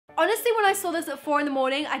Honestly, when I saw this at 4 in the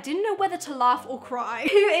morning, I didn't know whether to laugh or cry.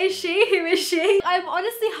 Who is she? Who is she? I'm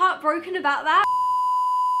honestly heartbroken about that.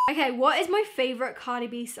 Okay, what is my favorite Cardi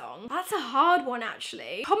B song? That's a hard one,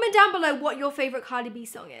 actually. Comment down below what your favorite Cardi B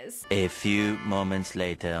song is. A few moments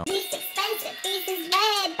later. These expensive, these is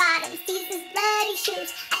red bottoms, these is bloody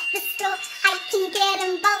shoes. At the store, I can get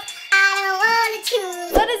them both. I don't wanna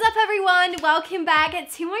choose. What is up, everyone? Welcome back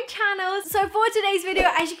to my channel. So for today's video,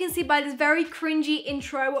 as you can see by this very cringy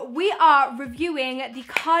intro, we are reviewing the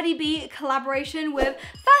Cardi B collaboration with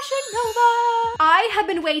Fashion Nova. I have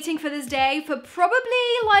been waiting for this day for probably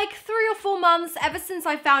like 3 or 4 months, ever since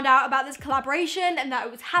I found out about this collaboration and that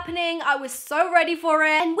it was happening. I was so ready for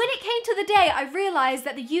it. And when it came to the day, I realized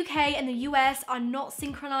that the UK and the US are not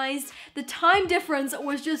synchronized. The time difference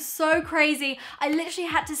was just so crazy. I literally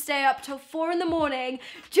had to stay up till 4 in the morning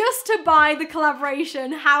just to buy the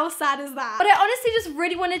collaboration. How sad is that? But I honestly just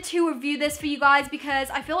really wanted to review this for you guys because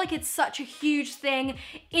I feel like it's such a huge thing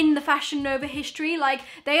in the Fashion Nova history. Like,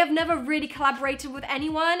 they have never really collaborated with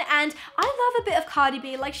anyone, and I love a bit of Cardi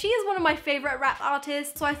B. Like, she is one of my favorite rap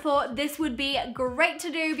artists, so I thought this would be great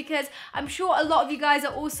to do because I'm sure a lot of you guys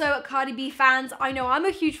are also Cardi B fans. I know I'm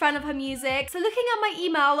a huge fan of her music. So looking at my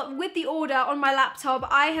email with the order on my laptop,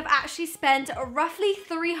 I have actually spent roughly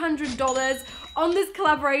 $300 on this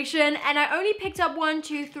collaboration, and I only picked up 1,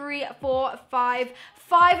 2, 3, 4, 5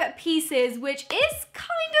 pieces, which is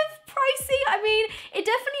kind of pricey. I mean, it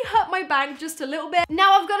definitely hurt my bank just a little bit.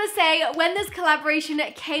 Now, I've got to say, when this collaboration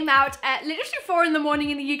came out at literally 4 in the morning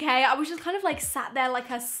in the UK, I was just kind of like sat there like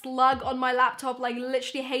a slug on my laptop, like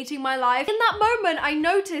literally hating my life. In that moment, I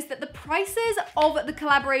noticed that the prices of the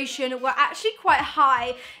collaboration were actually quite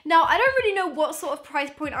high. Now, I don't really know what sort of price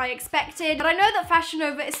point I expected, but I know that Fashion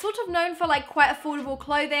Nova is sort of known for like quite affordable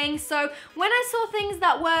clothing. So when I saw things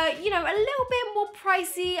that were, you know, a little bit more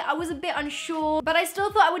pricey, I was a bit unsure, but I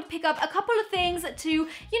still thought I would pick up a couple of things to, you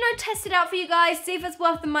know, test it out for you guys, see if it's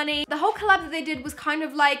worth the money. The whole collab that they did was kind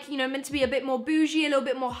of like, you know, meant to be a bit more bougie, a little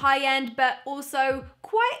bit more high-end, but also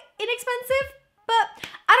quite inexpensive. But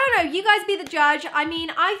I don't know, you guys be the judge. I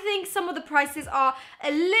mean, I think some of the prices are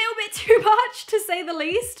a little bit too much, to say the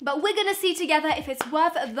least, but we're gonna see together if it's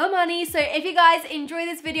worth the money. So if you guys enjoy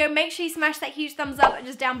this video, make sure you smash that huge thumbs up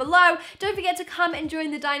just down below. Don't forget to come and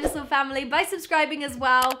join the dinosaur family by subscribing as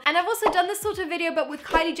well. And I've also done this sort of video, but with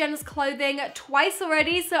Kylie Jenner's clothing twice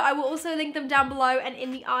already, so I will also link them down below and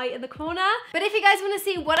in the eye in the corner. But if you guys wanna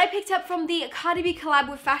see what I picked up from the Cardi B collab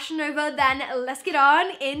with Fashion Nova, then let's get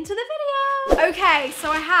on into the video. Okay, so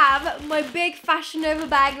I have my big Fashion Nova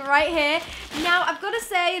bag right here. Now, I've got to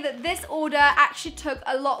say that this order actually took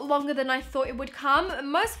a lot longer than I thought it would come.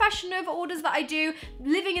 Most Fashion Nova orders that I do,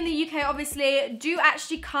 living in the UK obviously, do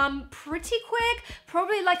actually come pretty quick,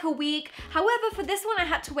 probably like a week. However, for this one, I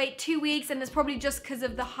had to wait 2 weeks, and it's probably just because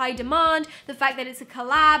of the high demand, the fact that it's a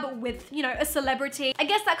collab with, you know, a celebrity. I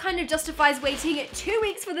guess that kind of justifies waiting 2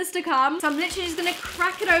 weeks for this to come. So I'm literally just gonna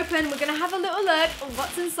crack it open. We're gonna have a little look at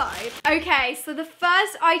what's inside. Okay, so the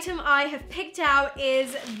first item I have picked out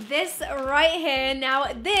is this right here.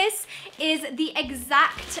 Now, this is the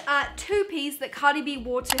exact two-piece that Cardi B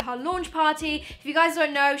wore to her launch party. If you guys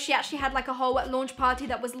don't know, she actually had like a whole launch party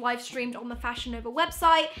that was live streamed on the Fashion Nova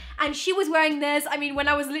website, and she was wearing this. I mean, when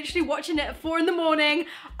I was literally watching it at 4 in the morning,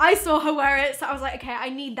 I saw her wear it, so I was like, okay, I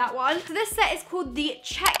need that one. So this set is called the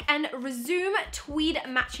Check and Resume Tweed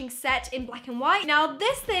Matching Set in black and white. Now,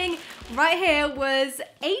 this thing right here was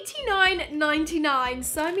 $89.99,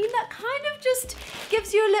 so I mean, that kind of just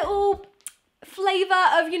gives you a little flavor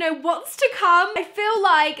of, you know, what's to come. I feel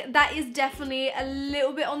like that is definitely a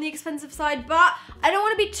little bit on the expensive side, but I don't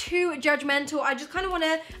want to be too judgmental. I just kind of want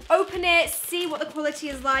to open it, see what the quality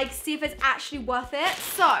is like, see if it's actually worth it.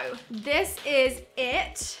 So this is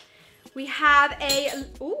it. We have a,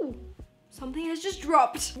 ooh, something has just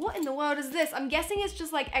dropped. What in the world is this? I'm guessing it's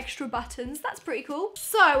just like extra buttons. That's pretty cool.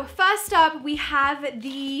 So first up, we have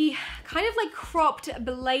the kind of like cropped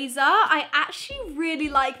blazer. I actually really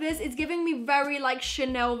like this. It's giving me very like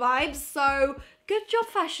Chanel vibes. So good job,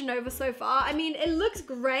 Fashion Nova, so far. I mean, it looks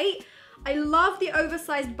great. I love the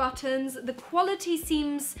oversized buttons. The quality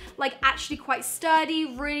seems like actually quite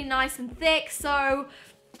sturdy, really nice and thick. So,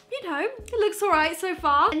 you know, it looks all right so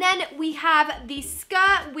far. And then we have the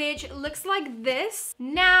skirt, which looks like this.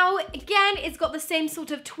 Now, again, it's got the same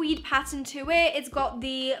sort of tweed pattern to it. It's got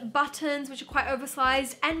the buttons, which are quite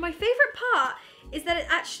oversized. And my favorite part is that it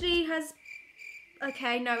actually has,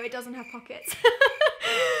 okay, no, it doesn't have pockets.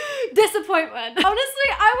 Disappointment. Honestly,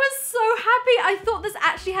 I was so happy. I thought this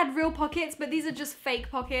actually had real pockets, but these are just fake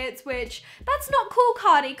pockets, which that's not cool,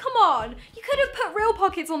 Cardi. Come on. You could have put real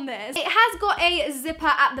pockets on this. It has got a zipper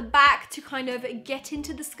at the back to kind of get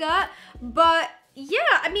into the skirt, but yeah,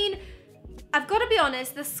 I mean, I've got to be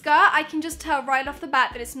honest, the skirt, I can just tell right off the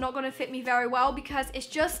bat that it's not going to fit me very well because it's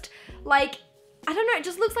just like, I don't know, it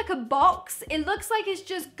just looks like a box. It looks like it's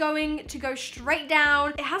just going to go straight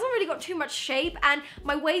down. It hasn't really got too much shape and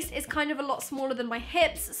my waist is kind of a lot smaller than my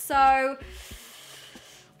hips, so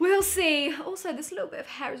we'll see. Also, this little bit of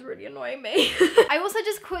hair is really annoying me. I also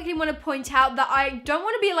just quickly want to point out that I don't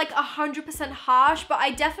want to be like 100% harsh, but I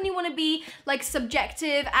definitely want to be like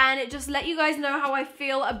subjective and just let you guys know how I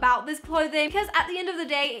feel about this clothing, because at the end of the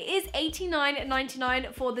day, it is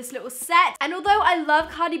 $89.99 for this little set. And although I love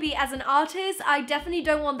Cardi B as an artist, I definitely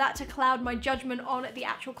don't want that to cloud my judgment on the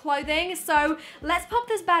actual clothing. So let's pop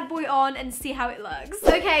this bad boy on and see how it looks.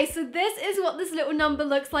 Okay, so this is what this little number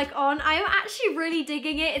looks like on. I am actually really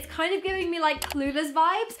digging it. It's kind of giving me like Clueless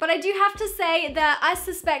vibes, but I do have to say that as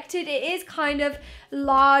suspected, it is kind of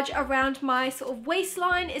large around my sort of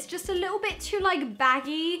waistline. It's just a little bit too like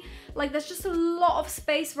baggy. Like there's just a lot of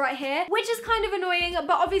space right here, which is kind of annoying,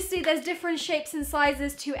 but obviously there's different shapes and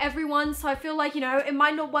sizes to everyone. So I feel like, you know, it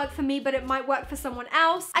might not work for me, but it might work for someone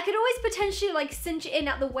else. I could always potentially like cinch it in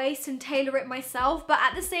at the waist and tailor it myself. But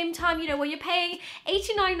at the same time, you know, when you're paying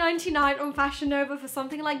 $89.99 on Fashion Nova for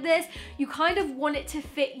something like this, you kind of want it to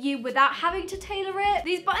fit you without having to tailor it.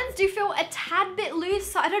 These buttons do feel a tad bit loose,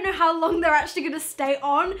 so I don't know how long they're actually going to stay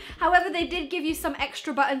on. However, they did give you some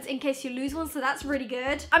extra buttons in case you lose one, so that's really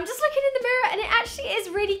good. I'm just looking in the mirror and it actually is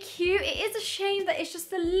really cute. It is a shame that it's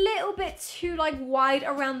just a little bit too like wide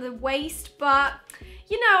around the waist, but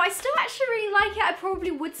you know, I still actually really like it. I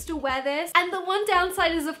probably would still wear this. And the one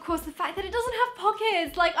downside is, of course, the fact that it doesn't have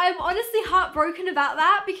pockets. Like, I'm honestly heartbroken about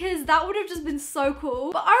that because that would have just been so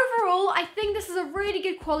cool. But overall, I think this is a really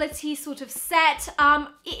good quality sort of set.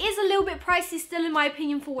 It is a little bit pricey still, in my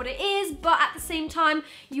opinion, for what it is. But at the same time,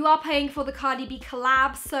 you are paying for the Cardi B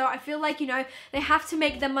collab. So I feel like, you know, they have to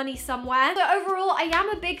make their money somewhere. So overall, I am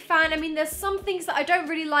a big fan. I mean, there's some things that I don't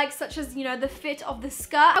really like, such as, you know, the fit of the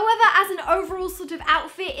skirt. However, as an overall sort of outfit,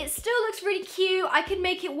 it still looks really cute. I could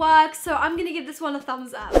make it work, so I'm gonna give this one a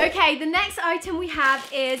thumbs up. Okay, the next item we have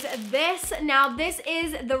is this. Now, this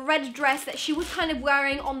is the red dress that she was kind of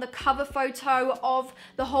wearing on the cover photo of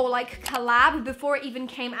the whole like collab before it even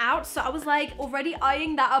came out. So I was like already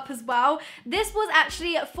eyeing that up as well. This was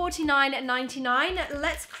actually $49.99.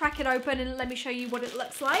 Let's crack it open and let me show you what it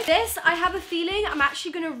looks like. This, I have a feeling I'm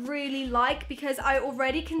actually gonna really like because I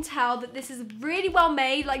already can tell that this is really well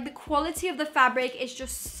made. Like the quality of the fabric is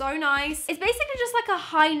just so nice. It's basically just like a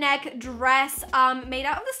high neck dress made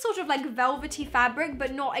out of this sort of like velvety fabric,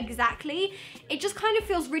 but not exactly. It just kind of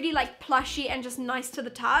feels really like plushy and just nice to the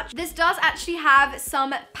touch. This does actually have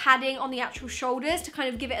some padding on the actual shoulders to kind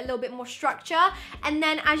of give it a little bit more structure. And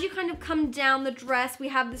then as you kind of come down the dress, we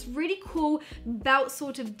have this really cool belt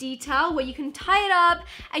sort of detail where you can tie it up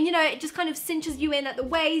and, you know, it just kind of cinches you in at the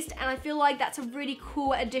waist. And I feel like that's a really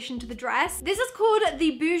cool addition to the dress. This is called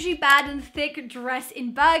the Bougie Bad and Thick dress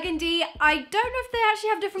in burgundy. I don't know if they actually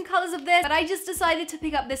have different colors of this, but I just decided to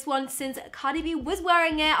pick up this one since Cardi B was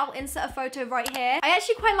wearing it. I'll insert a photo right here. I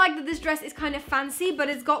actually quite like that this dress is kind of fancy, but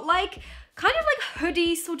it's got like kind of like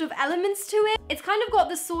hoodie sort of elements to it. It's kind of got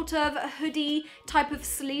this sort of hoodie type of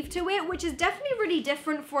sleeve to it, which is definitely really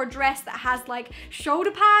different for a dress that has like shoulder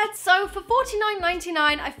pads. So for $49.99,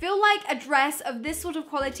 I feel like a dress of this sort of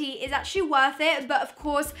quality is actually worth it. But of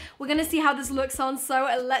course, we're gonna see how this looks on, so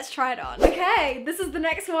let's try it on. Okay, this is the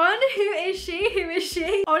next one. Who is she? Who is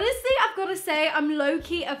she? Honestly, I've got to say I'm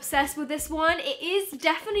low-key obsessed with this one. It is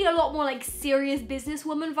definitely a lot more like serious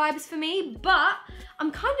businesswoman vibes for me, but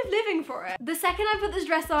I'm kind of living for it. The second I put this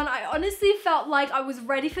dress on, I honestly felt like I was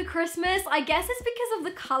ready for Christmas. I guess it's because of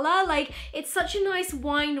the color. Like, it's such a nice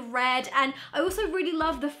wine red, and I also really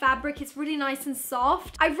love the fabric. It's really nice and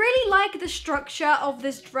soft. I really like the structure of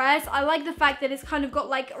this dress. I like the fact that it's kind of got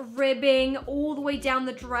like ribbing all the way down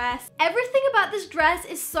the dress. Everything about this dress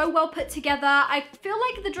is so well put together. I feel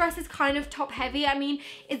like the dress is kind of top heavy. I mean,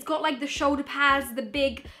 it's got like the shoulder pads, the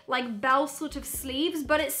big like bell sort of sleeves,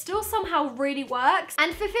 but it still somehow really works.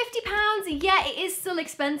 And for £50, yeah, it is still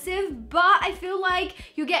expensive, but I feel like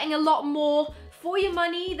you're getting a lot more for your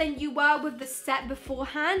money than you were with the set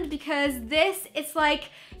beforehand, because this, it's like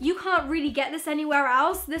you can't really get this anywhere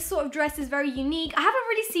else. This sort of dress is very unique. I haven't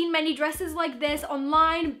really seen many dresses like this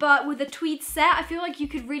online, but with a tweed set, I feel like you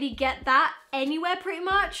could really get that anywhere pretty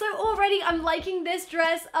much. So already I'm liking this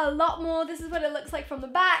dress a lot more. This is what it looks like from the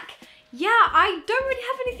back. Yeah, I don't really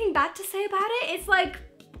have anything bad to say about it. It's like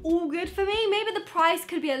all good for me. Maybe the price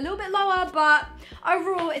could be a little bit lower, but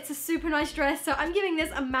overall it's a super nice dress, so I'm giving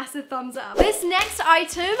this a massive thumbs up. This next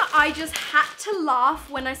item, I just had to laugh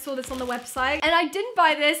when I saw this on the website, and I didn't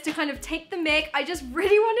buy this to kind of take the mick. I just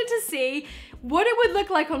really wanted to see what it would look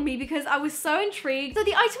like on me because I was so intrigued. So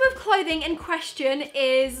the item of clothing in question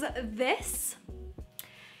is this.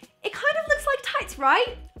 It kind of looks like tights,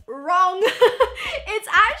 right? Wrong. It's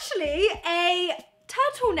actually a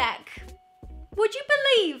turtleneck. Would you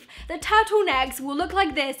believe that turtlenecks will look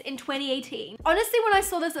like this in 2018? Honestly, when I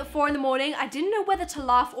saw this at 4 in the morning, I didn't know whether to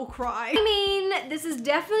laugh or cry. I mean, this is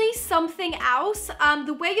definitely something else.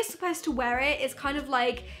 The way you're supposed to wear it is kind of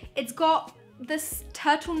like, it's got this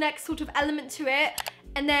turtleneck sort of element to it,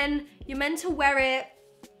 and then you're meant to wear it,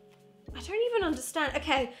 I don't even understand.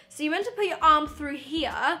 Okay, so you're meant to put your arm through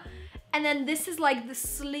here, and then this is like the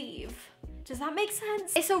sleeve. Does that make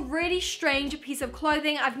sense? It's a really strange piece of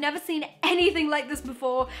clothing. I've never seen anything like this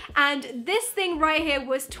before, and this thing right here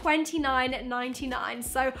was $29.99,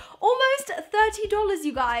 so almost $30,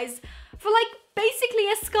 you guys, for like basically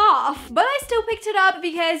a scarf. But I still picked it up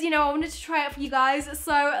because, you know, I wanted to try it for you guys,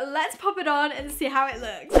 so let's pop it on and see how it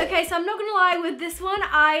looks. Okay, so I'm not gonna lie, with this one,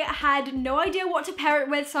 I had no idea what to pair it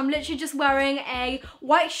with, so I'm literally just wearing a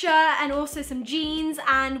white shirt and also some jeans,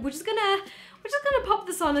 and we're just gonna pop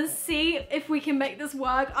this on and see if we can make this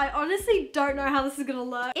work. I honestly don't know how this is gonna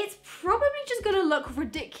look. It's probably just gonna look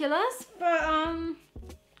ridiculous, but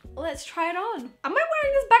let's try it on. Am I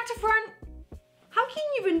wearing this back to front? How can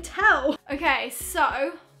you even tell? Okay,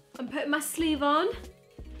 so I'm putting my sleeve on.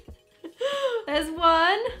 There's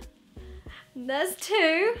one, there's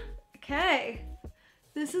two. Okay,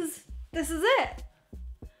 this is it.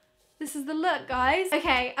 This is the look, guys.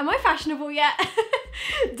 Okay, am I fashionable yet?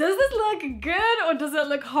 Does this look good or does it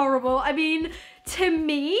look horrible? I mean, to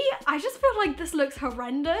me, I just feel like this looks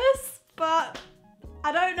horrendous, but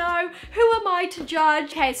I don't know. Who am I to judge?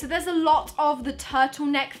 Okay, so there's a lot of the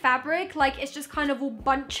turtleneck fabric, like it's just kind of all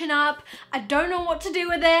bunching up. I don't know what to do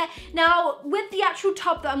with it. Now, with the actual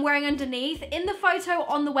top that I'm wearing underneath, in the photo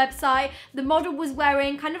on the website, the model was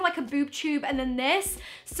wearing kind of like a boob tube and then this,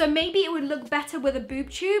 so maybe it would look better with a boob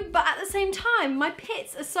tube, but at the same time, my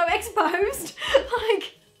pits are so exposed.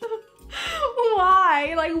 Like,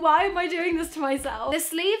 why? Like, why am I doing this to myself? The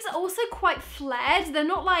sleeves are also quite flared. They're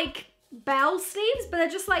not like bell sleeves, but they're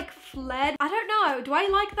just like flared. I don't know, do I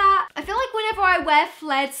like that? I feel like whenever I wear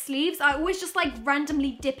flared sleeves, I always just like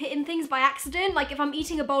randomly dip it in things by accident. Like if I'm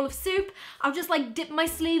eating a bowl of soup, I'll just like dip my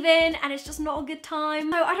sleeve in and it's just not a good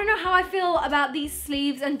time. So I don't know how I feel about these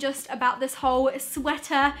sleeves and just about this whole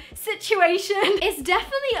sweater situation. It's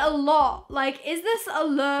definitely a lot. Like, is this a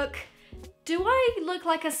look? Do I look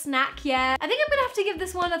like a snack yet? I think I'm gonna have to give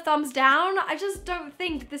this one a thumbs down. I just don't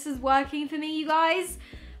think this is working for me, you guys.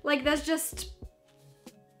 Like, there's just,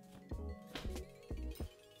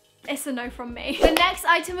 it's a no from me. The next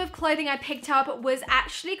item of clothing I picked up was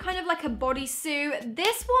actually kind of like a bodysuit.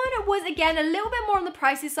 This one was, again, a little bit more on the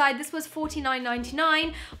pricey side. This was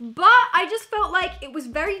 $49.99, but I just felt like it was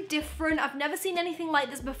very different. I've never seen anything like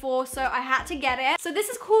this before, so I had to get it. So this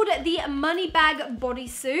is called the Money Bag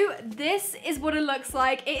Bodysuit. This is what it looks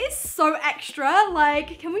like. It is so extra.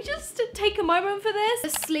 Like, can we just take a moment for this? The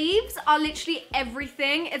sleeves are literally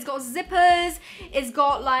everything. It's got zippers. It's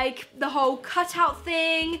got like the whole cutout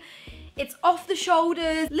thing. It's off the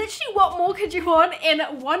shoulders. Literally, what more could you want in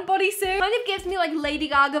one bodysuit? Kind of gives me like Lady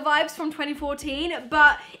Gaga vibes from 2014,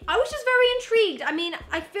 but I was just very intrigued. I mean,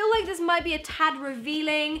 I feel like this might be a tad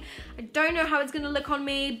revealing. I don't know how it's gonna look on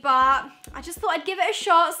me, but I just thought I'd give it a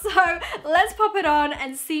shot. So let's pop it on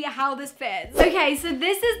and see how this fits. Okay, so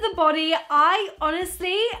this is the body. I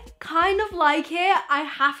honestly kind of like it. I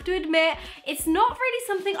have to admit, it's not really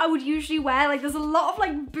something I would usually wear. Like, there's a lot of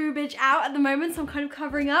like boobage out at the moment, so I'm kind of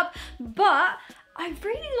covering up. But I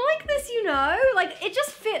really like this, you know? Like, it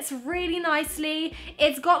just fits really nicely.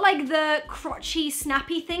 It's got like the crotchy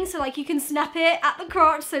snappy thing, so like you can snap it at the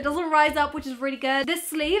crotch so it doesn't rise up, which is really good. The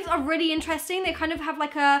sleeves are really interesting. They kind of have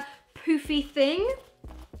like a poofy thing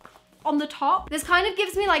on the top. This kind of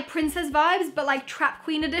gives me like princess vibes, but like trap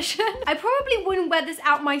queen edition. I probably wouldn't wear this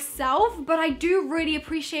out myself, but I do really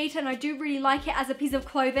appreciate it and I do really like it as a piece of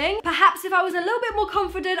clothing. Perhaps if I was a little bit more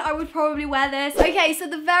confident, I would probably wear this. Okay, so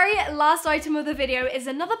the very last item of the video is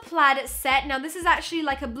another plaid set. Now this is actually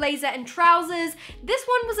like a blazer and trousers. This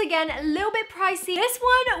one was again a little bit pricey. This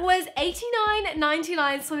one was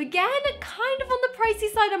 $89.99, so again, kind of on the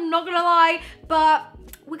pricey side, I'm not gonna lie, but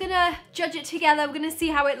we're gonna judge it together. We're gonna see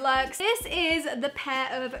how it looks. This is the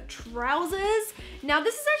pair of trousers. Now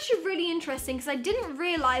this is actually really interesting because I didn't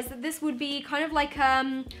realize that this would be kind of like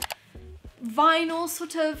vinyl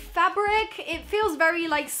sort of fabric. It feels very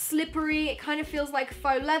like slippery. It kind of feels like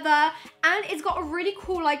faux leather, and it's got a really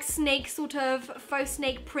cool like snake sort of faux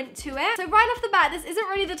snake print to it. So right off the bat, this isn't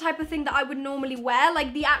really the type of thing that I would normally wear.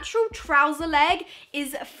 Like the actual trouser leg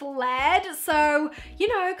is flared, so you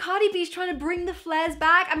know, Cardi B's trying to bring the flares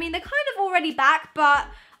back. I mean, they're kind of already back, but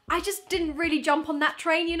I just didn't really jump on that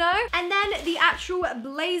train, you know? And then the actual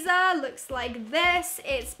blazer looks like this.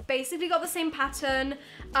 It's basically got the same pattern.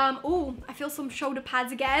 Oh, I feel some shoulder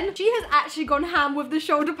pads again. She has actually gone ham with the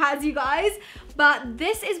shoulder pads, you guys. But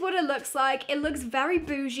this is what it looks like. It looks very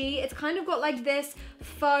bougie. It's kind of got like this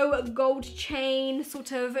faux gold chain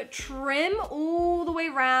sort of trim all the way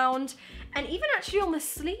around. And even actually on the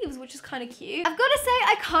sleeves, which is kind of cute. I've got to say,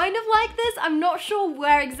 I kind of like this. I'm not sure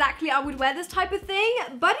where exactly I would wear this type of thing,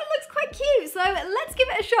 but it looks quite cute. So let's give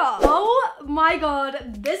it a shot. Oh my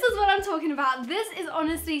God, this is what I'm talking about. This is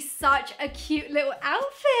honestly such a cute little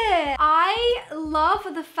outfit. I love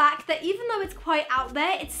the fact that even though it's quite out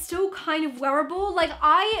there, it's still kind of wearable. Like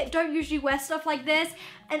I don't usually wear stuff like this,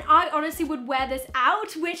 and I honestly would wear this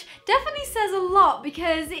out, which definitely says a lot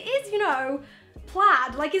because it is, you know,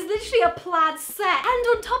 plaid. Like it's literally a plaid set,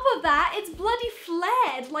 and on top of that it's bloody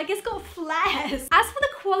flared. Like it's got flares. As for the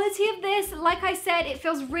quality of this, like I said, it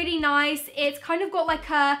feels really nice. It's kind of got like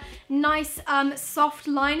a nice soft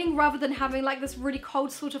lining rather than having like this really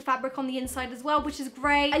cold sort of fabric on the inside as well, which is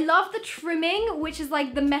great. I love the trimming, which is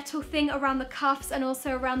like the metal thing around the cuffs and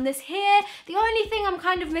also around this here. The only thing I'm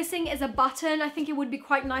kind of missing is a button. I think it would be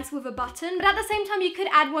quite nice with a button, but at the same time you could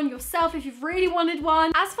add one yourself if you really wanted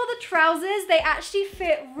one. As for the trousers, they actually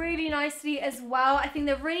fit really nicely as well. I think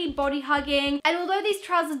they're really body hugging, and although these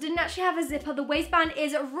trousers didn't actually have a zipper, the waistband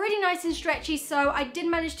is really nice and stretchy, so I did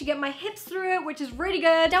manage to get my hips through it, which is really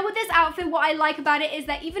good. Now with this outfit, what I like about it is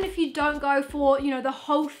that even if you don't go for, you know, the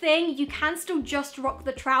whole thing, you can still just rock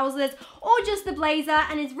the trousers or just the blazer,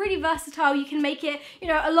 and it's really versatile. You can make it, you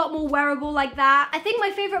know, a lot more wearable like that. I think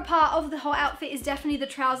my favorite part of the whole outfit is definitely the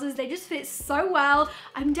trousers. They just fit so well.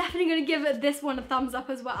 I'm definitely gonna give this one a thumbs up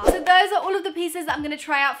as well. So those are all of the pieces that I'm gonna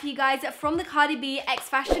try out for you guys from the Cardi B x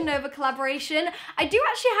Fashion Nova collaboration. I do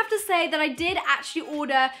actually have to say that I did actually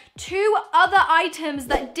order 2 other items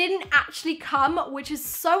that didn't actually come, which is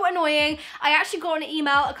so annoying. I actually got an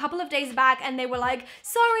email a couple of days back and they were like,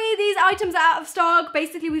 sorry, these items are out of stock.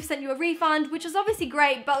 Basically, we've sent you a refund, which is obviously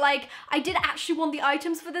great, but like, I did actually want the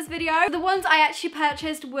items for this video. The ones I actually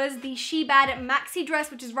purchased was the She Bad maxi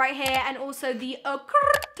dress, which is right here, and also the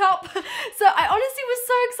top. So I honestly was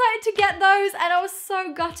so excited to get those, and I was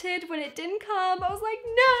so gutted when it didn't come. I was like,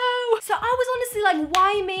 no. So I was honestly like,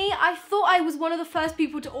 why me? I thought I was one of the first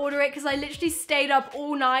people to order it because I literally stayed up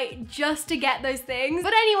all night just to get those things.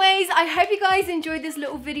 But anyways, I hope you guys enjoyed this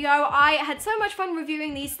little video. I had so much fun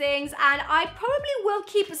reviewing these things, and I probably will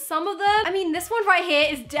keep some of them. I mean, this one right here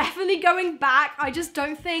is definitely going back. I just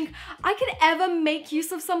don't think I could ever make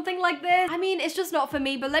use of something like this. I mean, it's just not for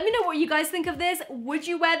me, but let me know what you guys think of this. Would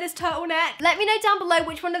you wear this turtleneck? Let me know down below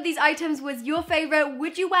which one of these items was your favorite.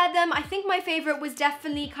 Would you wear them? I think my favorite was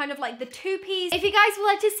definitely kind of like the 2-piece. If you guys would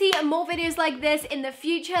like to see more videos like this in the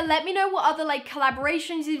future, let me know what other like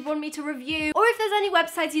collaborations you'd want me to review, or if there's any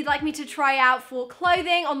websites you'd like me to try out for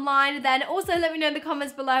clothing online, then also let me know in the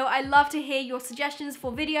comments below. I love to hear your suggestions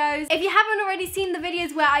for videos. If you haven't already seen the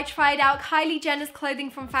videos where I tried out Kylie Jenner's clothing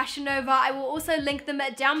from Fashion Nova, I will also link them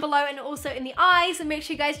down below and also in the eye, so make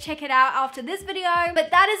sure you guys check it out after this video.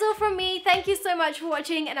 But that is all from me. Thank you so much for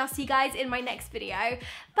watching, and I'll see you guys in my next video.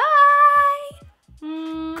 Bye!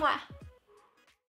 Mwah.